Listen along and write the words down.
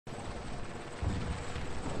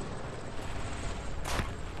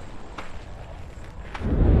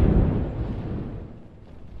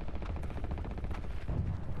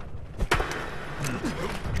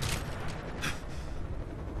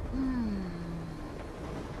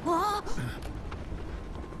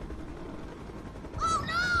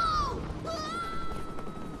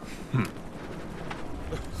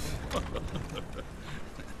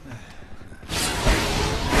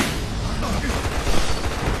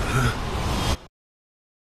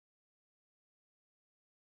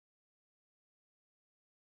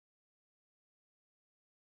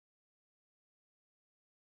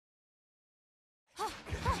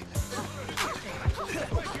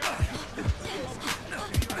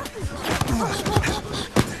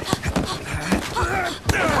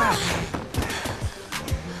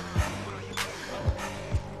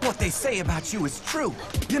say about you is true.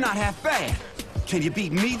 You're not half bad. Can you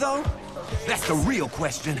beat me, though? That's the real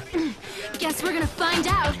question. Guess we're gonna find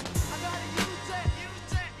out.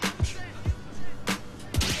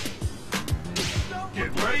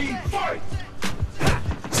 Get ready, fight!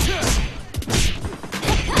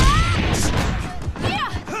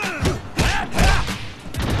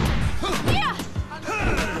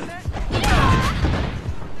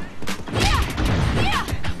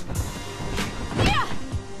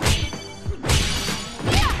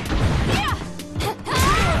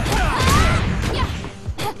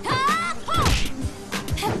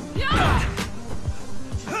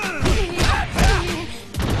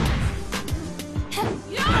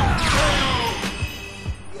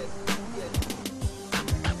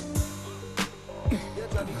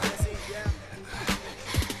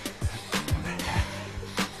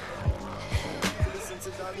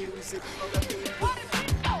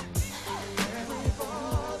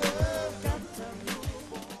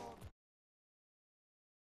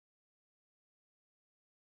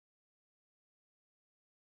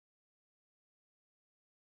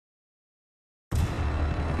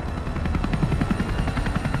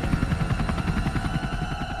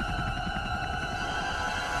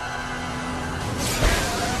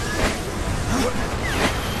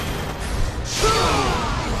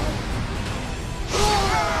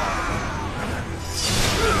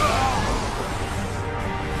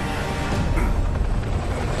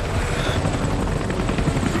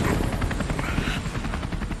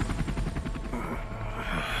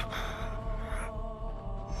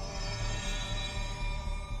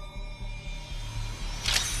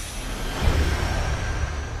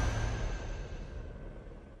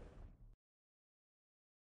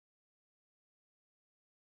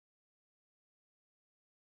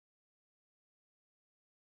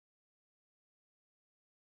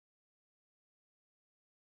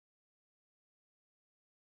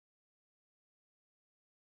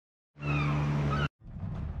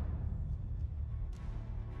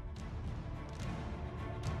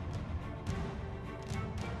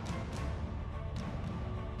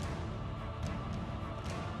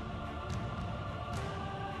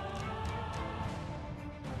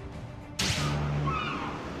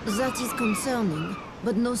 That is concerning,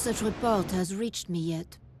 but no such report has reached me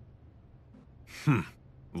yet.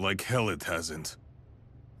 Like hell it hasn't.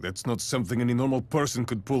 That's not something any normal person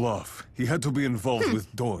could pull off. He had to be involved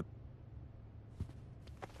with DOA.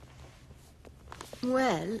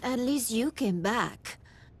 Well, at least you came back.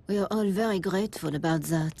 We are all very grateful about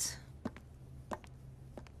that.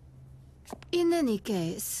 In any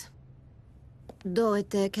case, DOA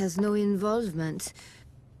Tech has no involvement.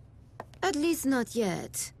 At least not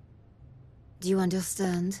yet. Do you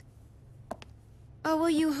understand? Or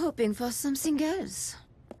were you hoping for something else?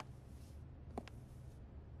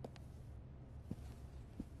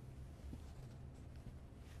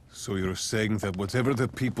 So you're saying that whatever the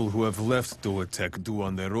people who have left DOA Tech do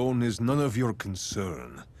on their own is none of your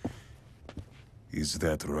concern. Is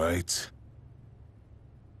that right?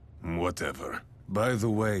 Whatever. By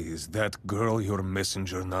the way, is that girl your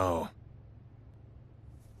messenger now?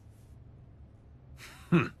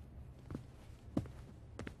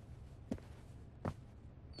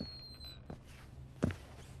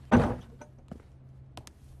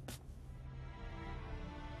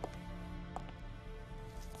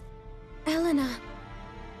 Elena.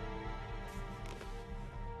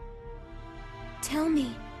 Tell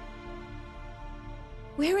me.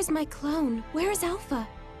 Where is my clone? Where is Alpha?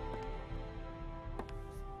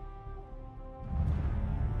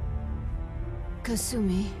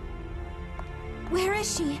 Kasumi. Where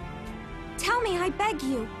is she? Tell me, I beg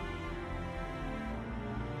you.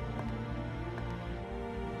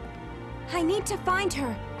 I need to find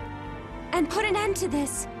her. And put an end to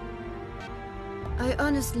this. I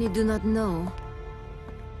honestly do not know.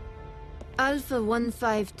 Alpha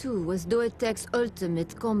 152 was DOA Tech's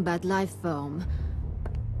ultimate combat life form.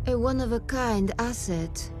 A one-of-a-kind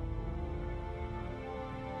asset.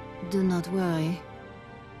 Do not worry.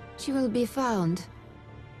 She will be found.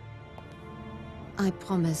 I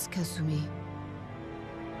promise, Kasumi.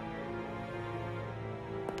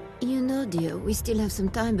 You know, dear, we still have some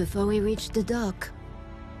time before we reach the dock.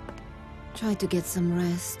 Try to get some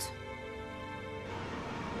rest.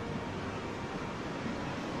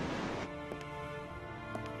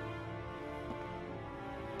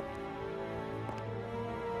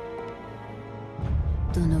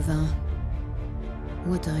 Donovan,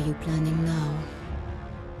 what are you planning now?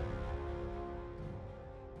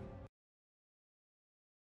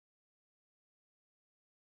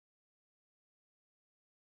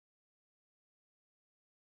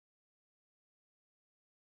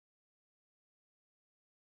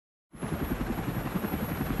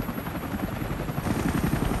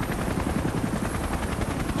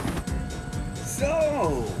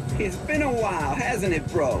 It's been a while, hasn't it,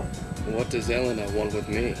 bro? What does Elena want with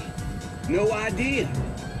me? No idea.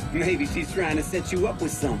 Maybe she's trying to set you up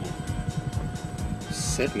with someone.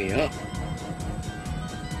 Set me up?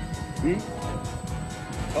 Hmm?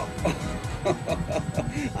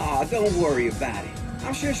 Oh, don't worry about it.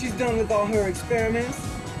 I'm sure she's done with all her experiments.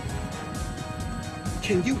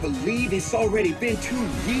 Can you believe it's already been 2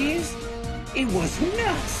 years? It was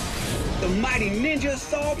nuts! The mighty ninja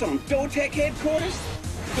assault on DOTEC headquarters?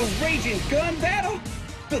 The raging gun battle?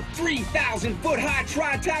 The 3,000-foot-high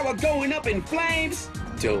tri-tower going up in flames?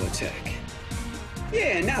 DOA.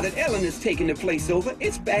 Yeah, now that Eleanor's taken the place over,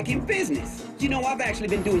 it's back in business. You know, I've actually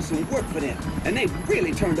been doing some work for them, and they've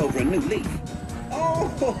really turned over a new leaf. Oh,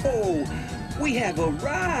 ho, ho, we have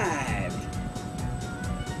arrived.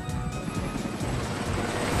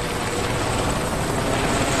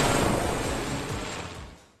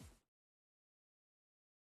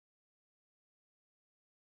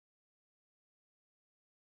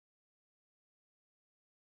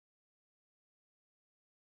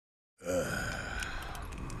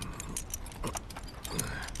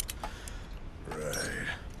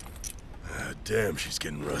 Damn, she's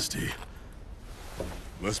getting rusty.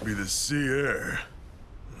 Must be the sea air.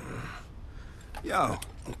 Yo,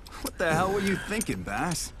 what the hell were you thinking,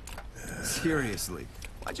 Bass? Seriously,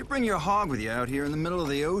 why'd you bring your hog with you out here in the middle of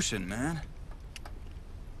the ocean, man?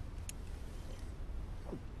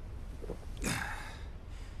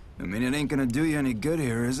 I mean, it ain't gonna do you any good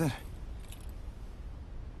here, is it?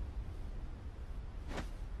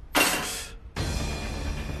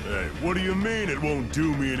 Hey, what do you mean it won't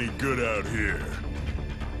do me any good out here?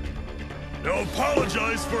 Now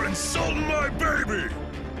apologize for insulting my baby!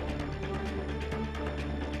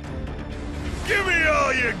 Give me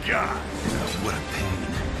all you got! What a pain.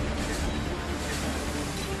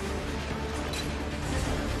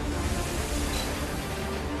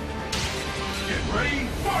 Get ready,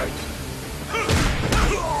 fight!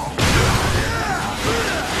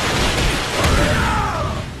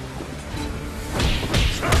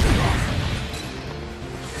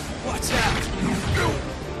 Watch out!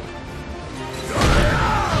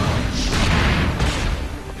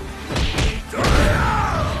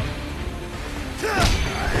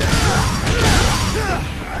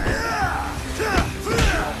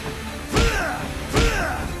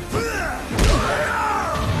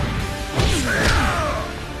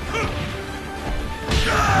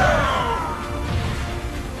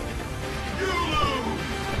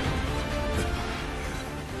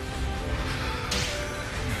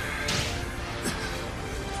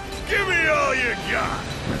 Give me all you got!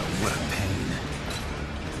 What a pain.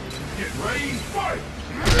 Get ready, fight!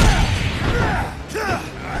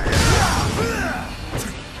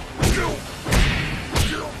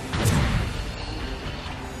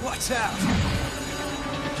 Watch out!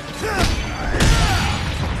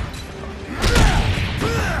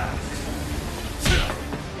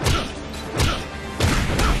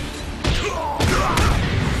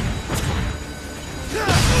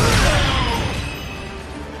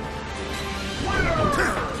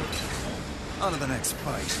 On to the next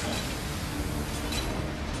fight.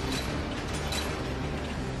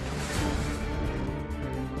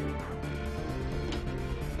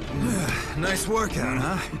 Nice workout,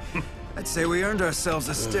 huh? I'd say we earned ourselves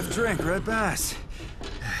a stiff drink, right, Bass?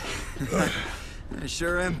 I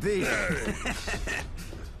sure am beat.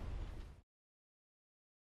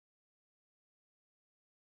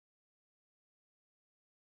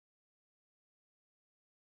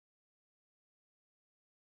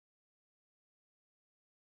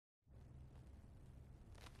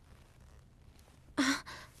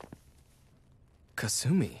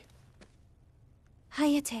 Kasumi.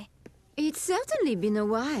 Hayate. It's certainly been a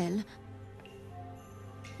while.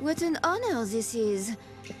 What an honor this is.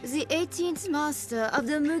 The 18th master of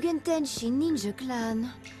the Mugen Tenshi ninja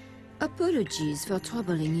clan. Apologies for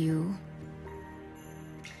troubling you.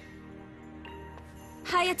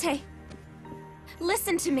 Hayate.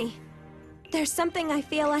 Listen to me. There's something I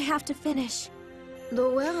feel I have to finish. The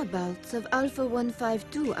whereabouts of Alpha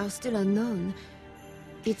 152 are still unknown.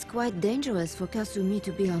 It's quite dangerous for Kasumi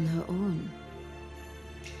to be on her own.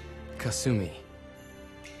 Kasumi.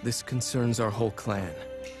 This concerns our whole clan.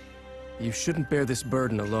 You shouldn't bear this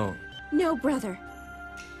burden alone. No, brother.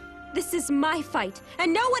 This is my fight,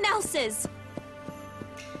 and no one else's!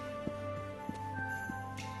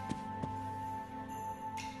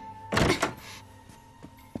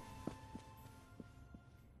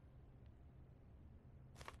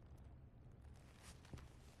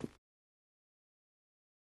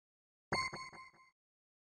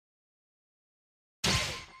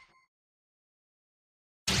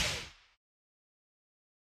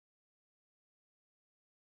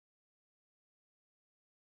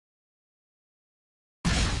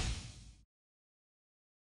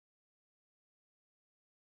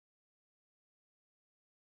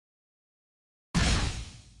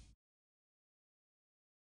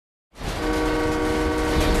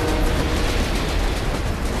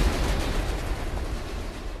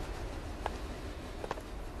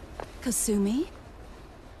 Kasumi?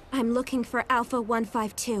 I'm looking for Alpha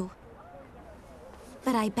 152.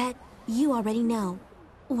 But I bet you already know.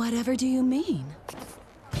 Whatever do you mean?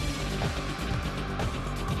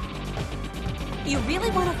 You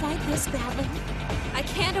really want to fight this badly? I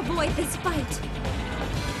can't avoid this fight.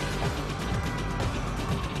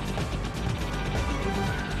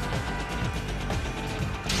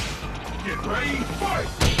 Get ready, fight!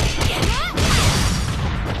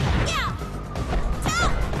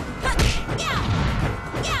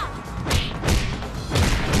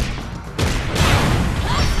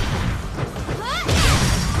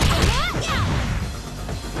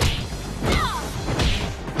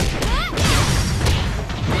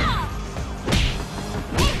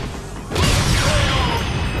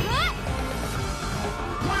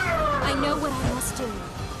 I know what I must do.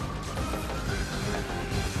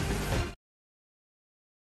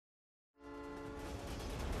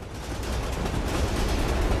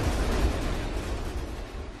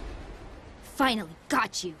 Finally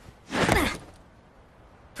got you.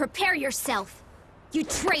 Prepare yourself, you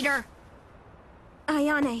traitor!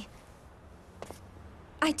 Ayane,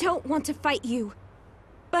 I don't want to fight you,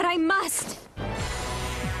 but I must!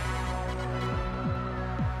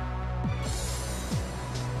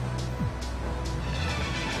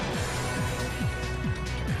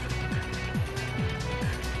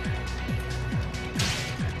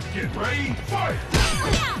 Get ready, fight!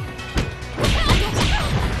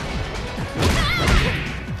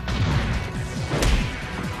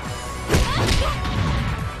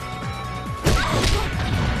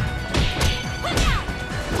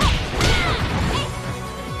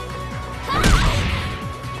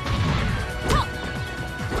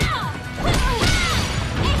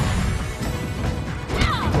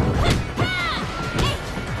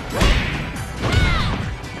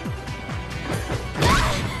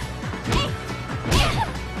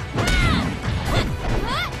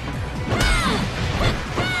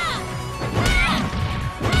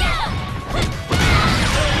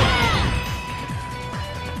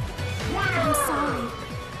 I'm sorry.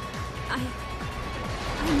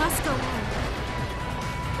 I must go on.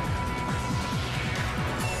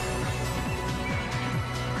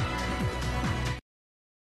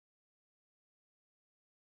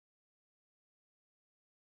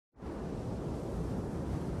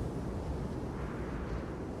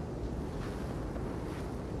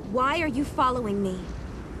 Why are you following me?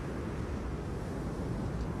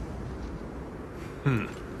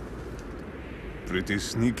 Pretty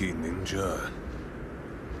sneaky, ninja.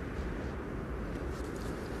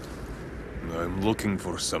 I'm looking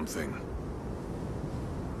for something.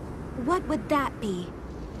 What would that be?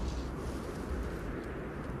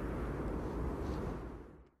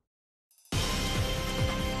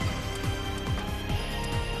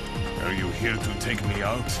 Are you here to take me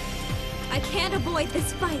out? I can't avoid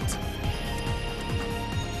this fight.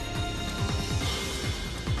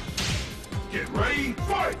 Get ready,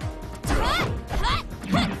 fight!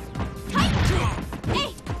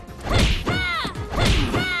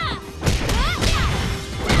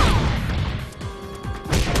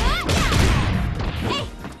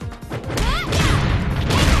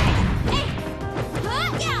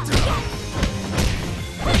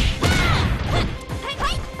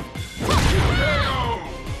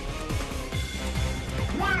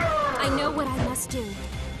 I know what I must do.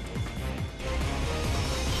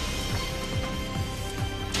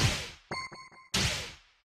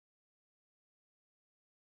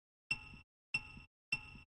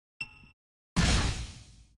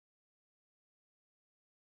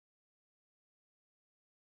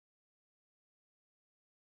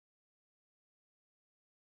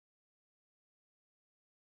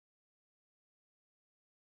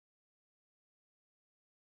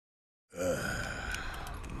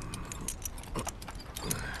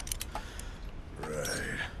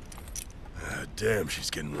 Damn, she's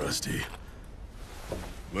getting rusty.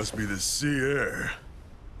 Must be the sea air.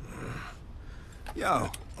 Yo,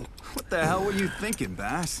 what the hell were you thinking,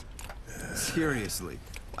 Bass? Seriously,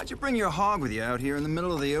 why'd you bring your hog with you out here in the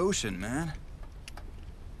middle of the ocean, man?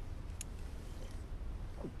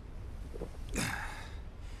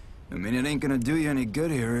 I mean, it ain't gonna do you any good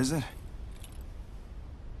here, is it?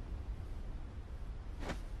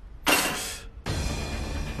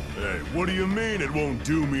 Hey, what do you mean it won't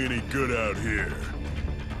do me any good out here?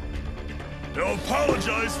 Now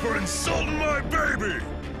apologize for insulting my baby!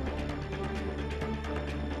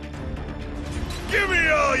 Give me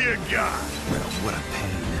all you got! Well, what a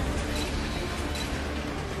pain.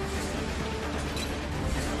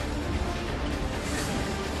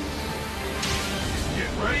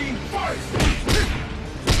 Get ready, fight!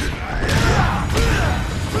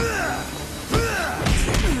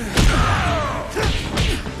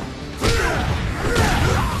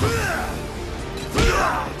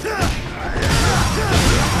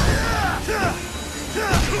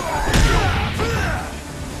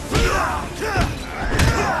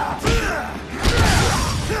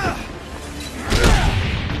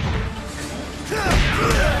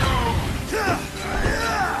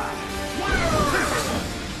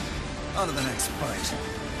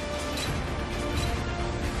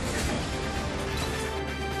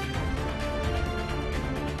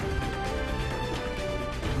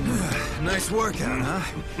 Nice workout,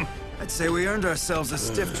 huh? I'd say we earned ourselves a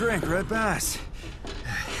stiff drink, right, Bass?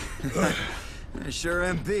 I sure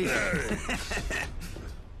am beat.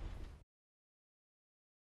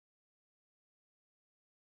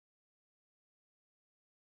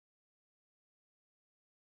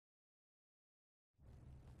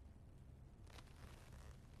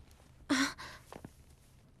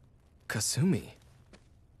 Kasumi.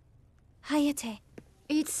 Hayate.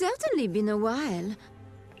 It's certainly been a while.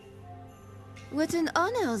 What an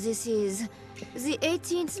honor this is. The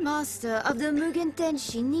 18th master of the Mugen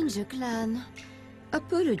Tenshi ninja clan.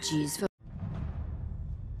 Apologies for...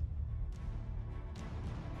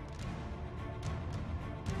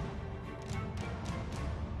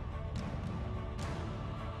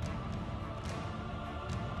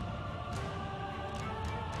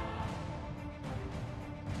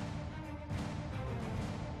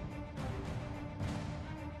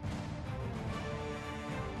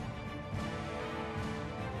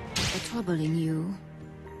 troubling you.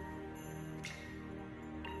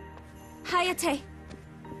 Hayate.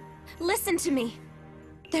 Listen to me.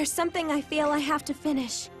 There's something I feel I have to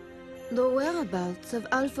finish. The whereabouts of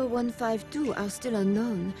Alpha 152 are still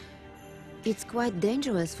unknown. It's quite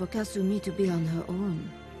dangerous for Kasumi to be on her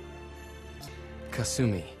own.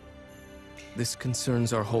 Kasumi, this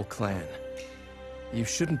concerns our whole clan. You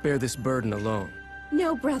shouldn't bear this burden alone.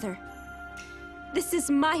 No, brother. This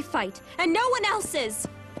is my fight, and no one else's!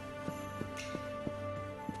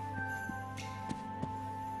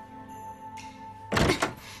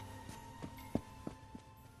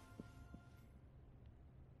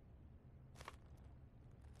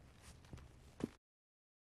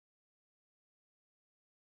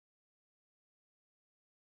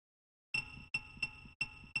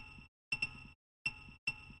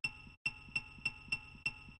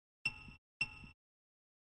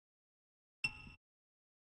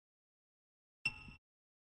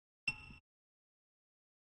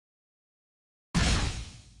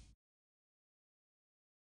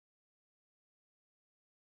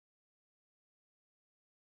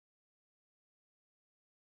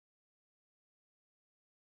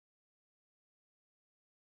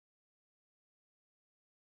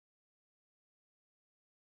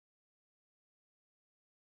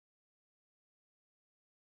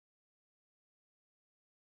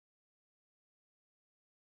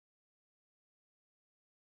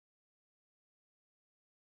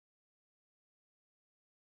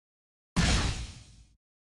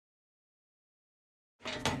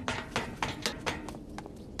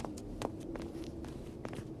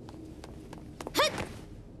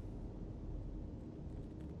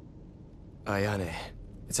 Ayane,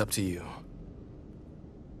 it's up to you.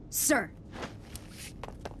 Sir.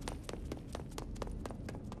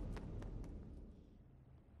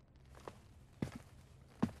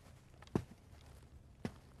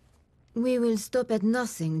 We will stop at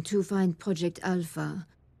nothing to find Project Alpha,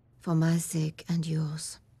 for my sake and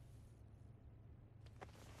yours.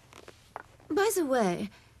 By the way,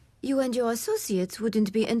 you and your associates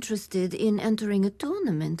wouldn't be interested in entering a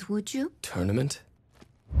tournament, would you? Tournament?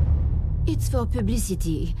 It's for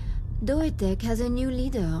publicity. DOA has a new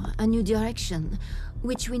leader, a new direction,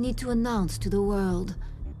 which we need to announce to the world.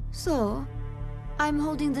 So, I'm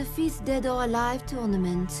holding the 5th Dead or Alive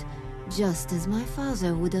tournament, just as my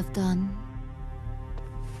father would have done.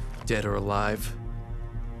 Dead or alive?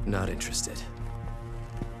 Not interested.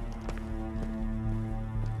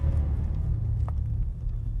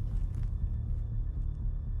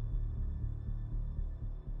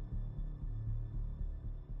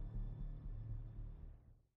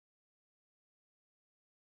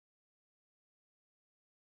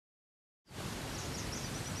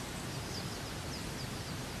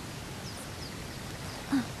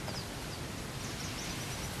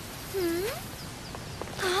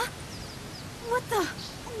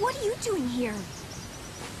 What are you doing here?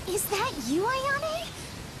 Is that you, Ayane?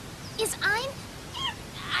 Is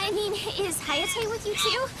Hayate with you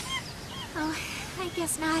too? Oh, I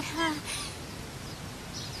guess not, huh?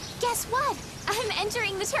 Guess what? I'm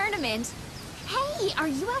entering the tournament. Hey, are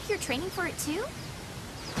you out here training for it too?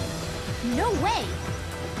 No way!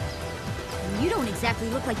 You don't exactly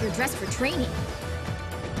look like you're dressed for training.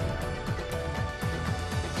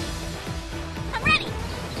 I'm ready!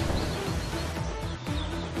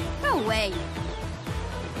 No way!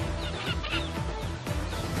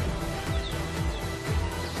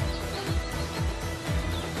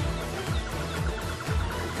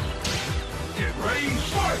 Get ready,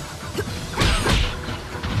 fight!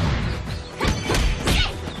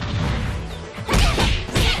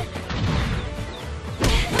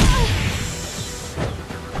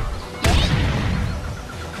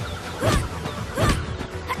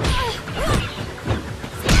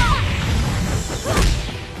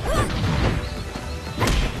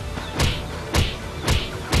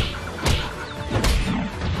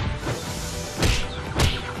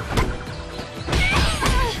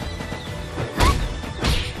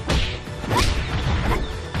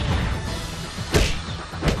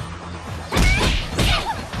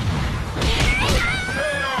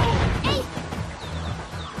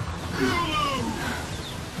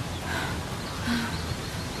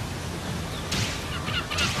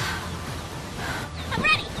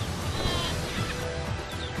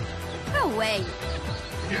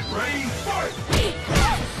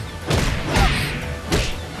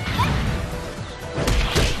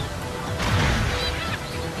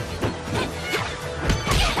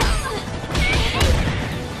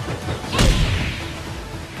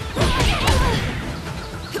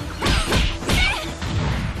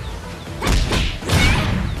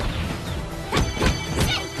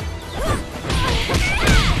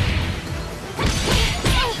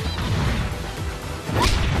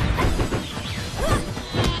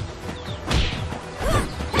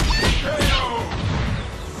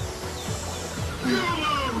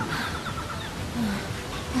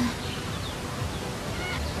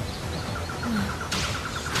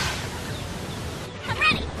 I'm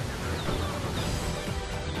ready.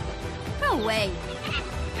 No way.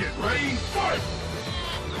 Get ready, fight!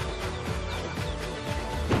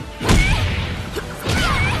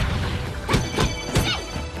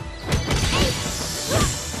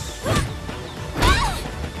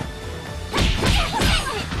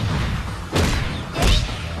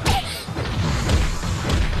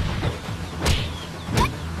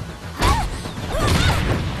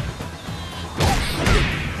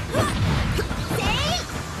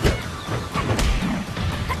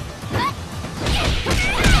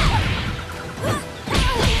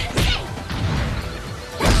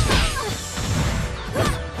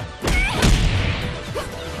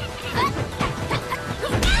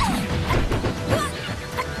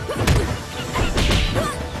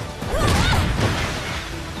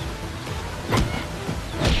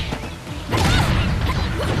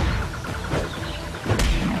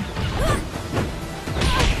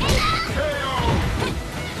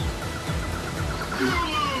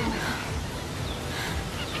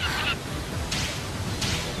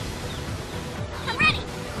 I'm ready.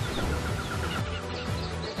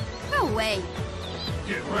 No way.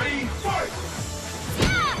 Get ready, fight!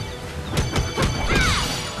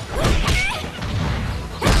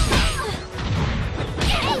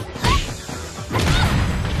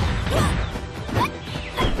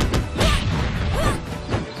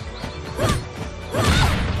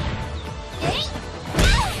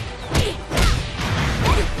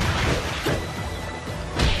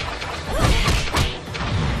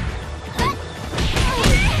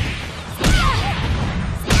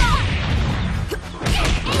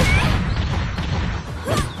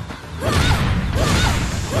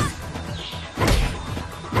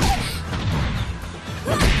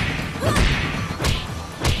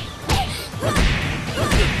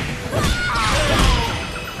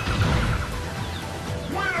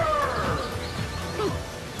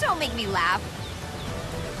 Don't make me laugh.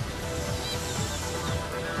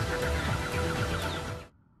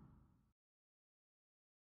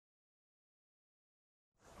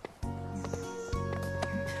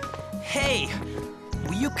 Hey!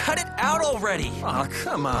 Will you cut it out already? Oh,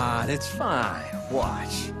 come on, it's fine.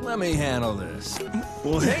 Watch. Let me handle this.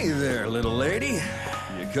 Well, hey there, little lady.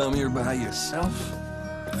 You come here by yourself?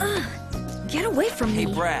 Get away from me.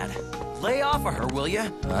 Hey, Brad. Lay off of her, will ya?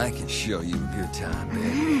 I can show you a good time,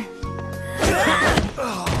 baby.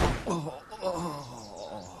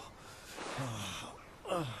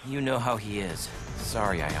 You know how he is.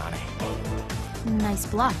 Sorry, Ayane. Nice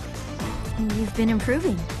block. You've been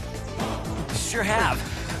improving. Sure have.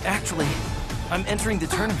 Actually, I'm entering the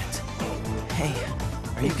tournament. Hey,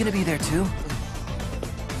 are you gonna be there too?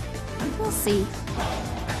 We'll see.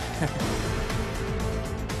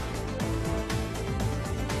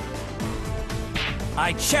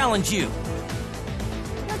 I challenge you!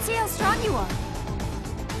 Let's see how strong you are.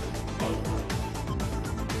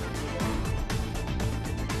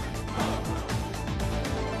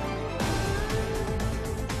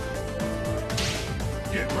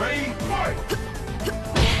 Get ready, fight!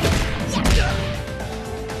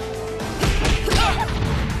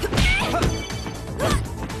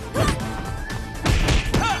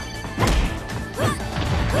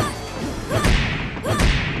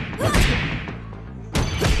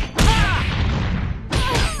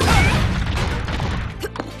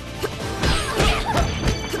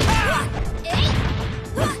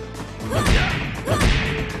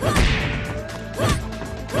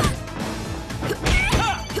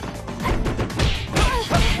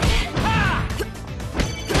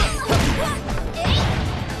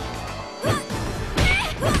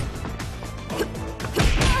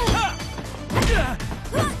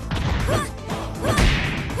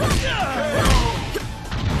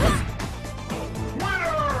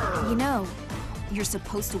 You know, you're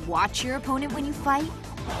supposed to watch your opponent when you fight.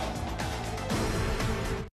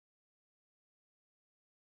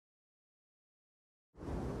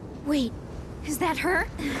 Wait, is that her?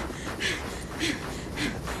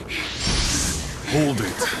 Hold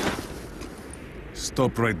it.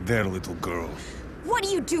 Stop right there, little girl. What are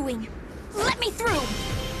you doing? Let me through!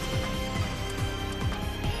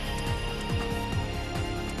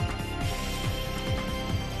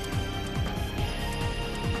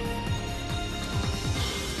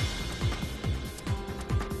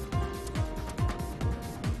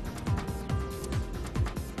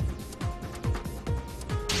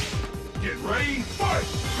 Get ready, fight!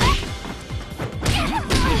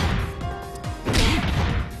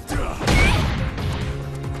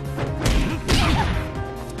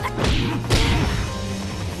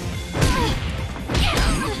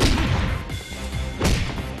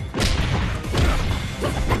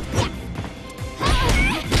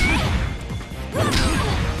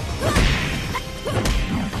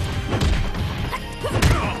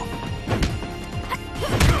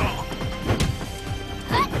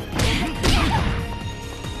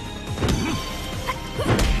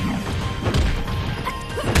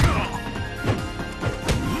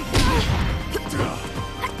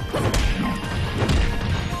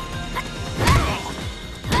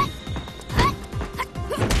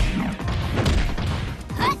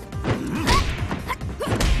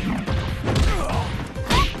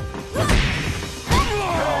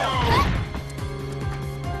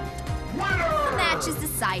 Is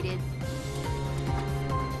decided.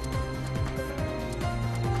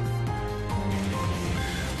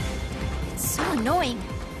 It's so annoying.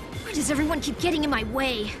 Why does everyone keep getting in my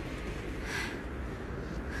way?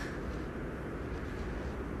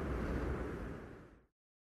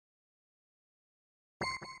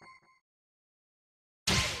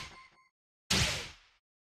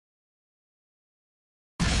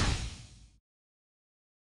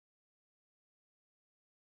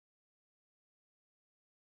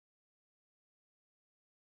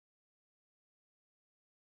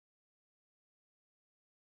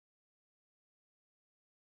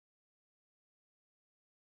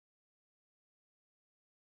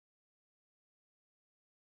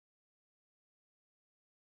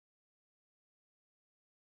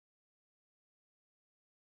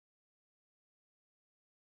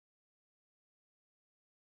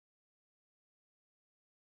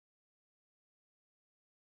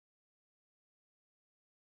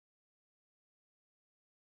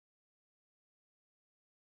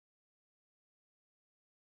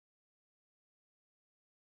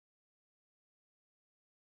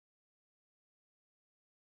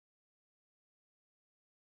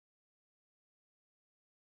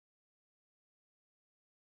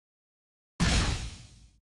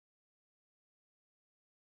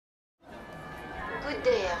 Good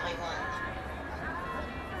day, everyone.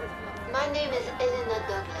 My name is Elena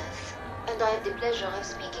Douglas, and I have the pleasure of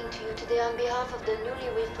speaking to you today on behalf of the newly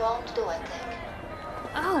reformed DOA.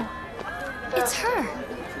 Oh, it's her.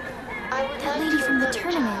 That lady from the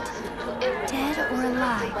tournament. Dead or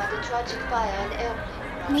alive.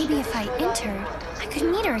 Maybe if I entered, I could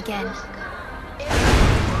meet her again.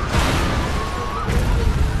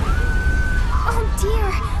 Oh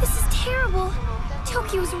dear, this is terrible.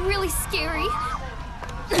 Tokyo's really scary.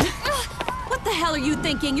 What the hell are you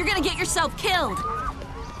thinking? You're gonna get yourself killed!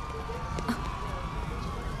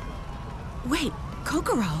 Wait,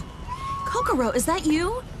 Kokoro? Kokoro, is that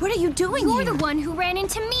you? What are you doing here? You're the one who ran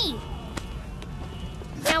into me.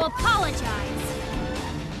 Now apologize.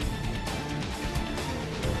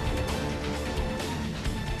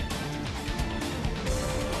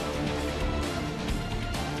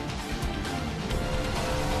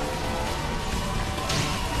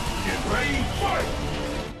 Get ready, fight!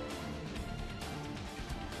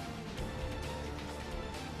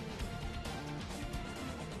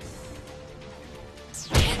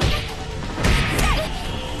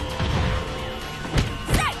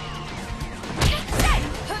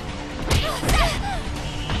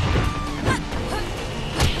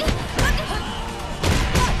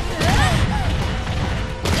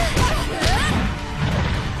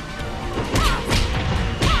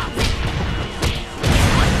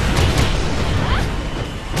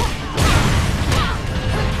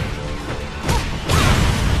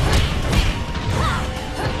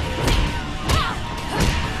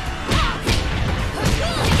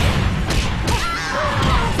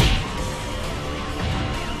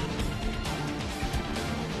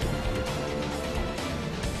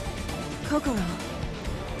 Kokoro,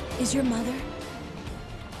 is your mother?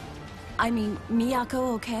 I mean,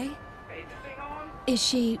 Miyako okay? Is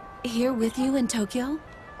she here with you in Tokyo?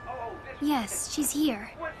 Yes, she's here.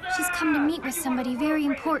 She's come to meet with somebody very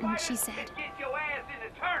important, she said.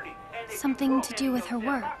 Something to do with her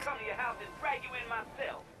work.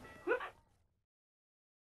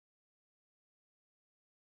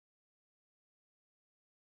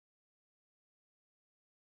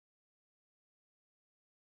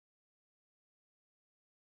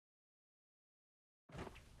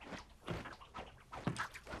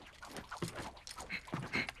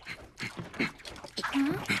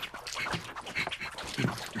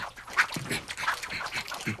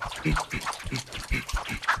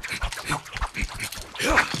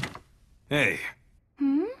 Hey.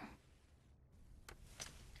 Hmm?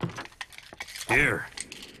 Here.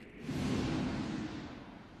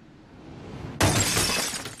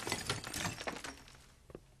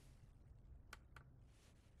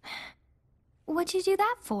 What'd you do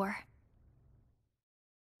that for?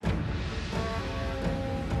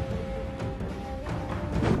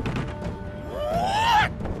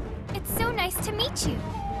 It's so nice to meet you.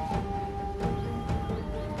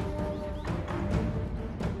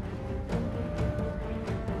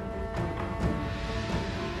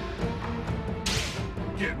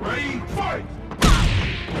 Get ready, fight!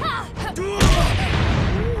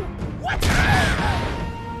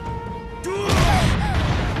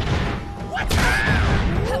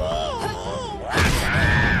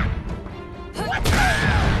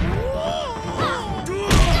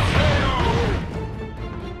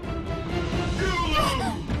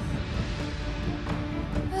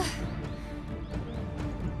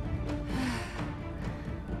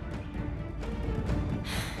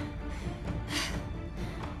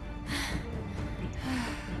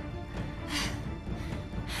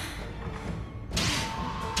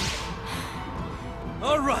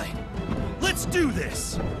 All right, let's do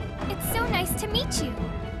this! It's so nice to meet you.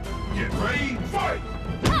 Get ready, fight!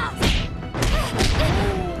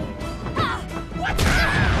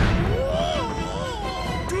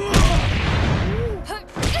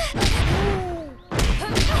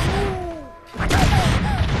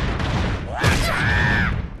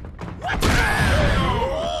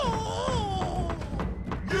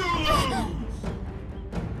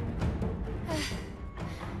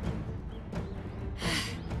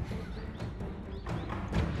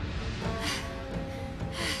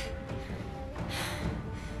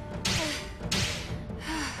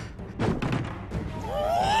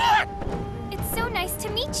 It's so nice to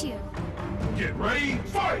meet you. Get ready,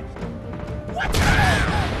 fight!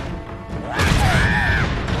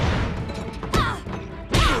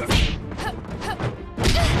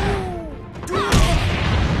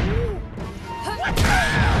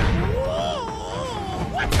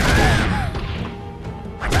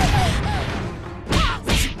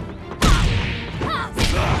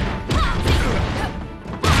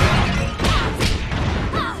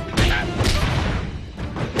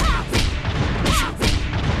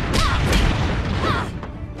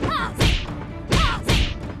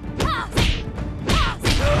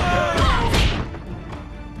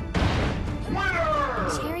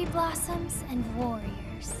 Cherry blossoms and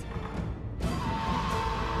warriors.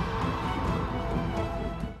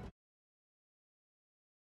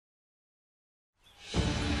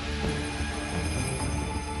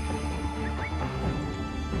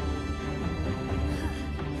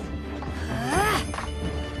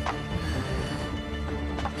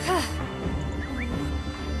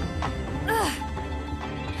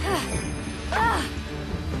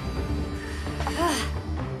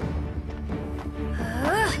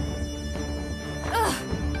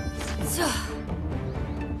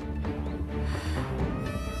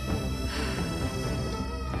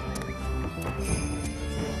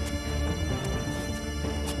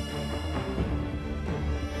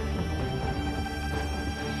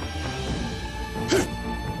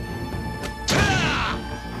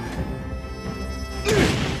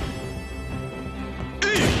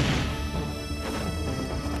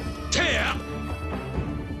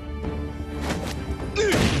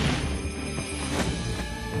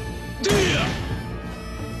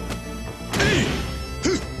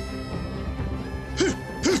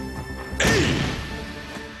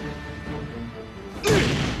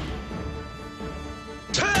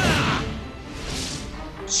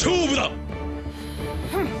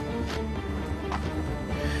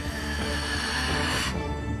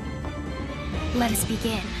 Let us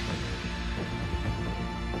begin.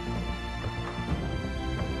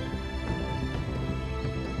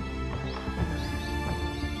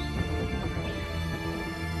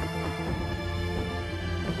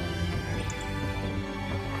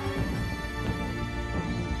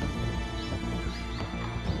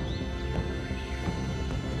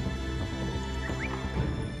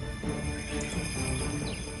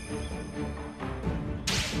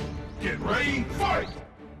 Get ready, fight!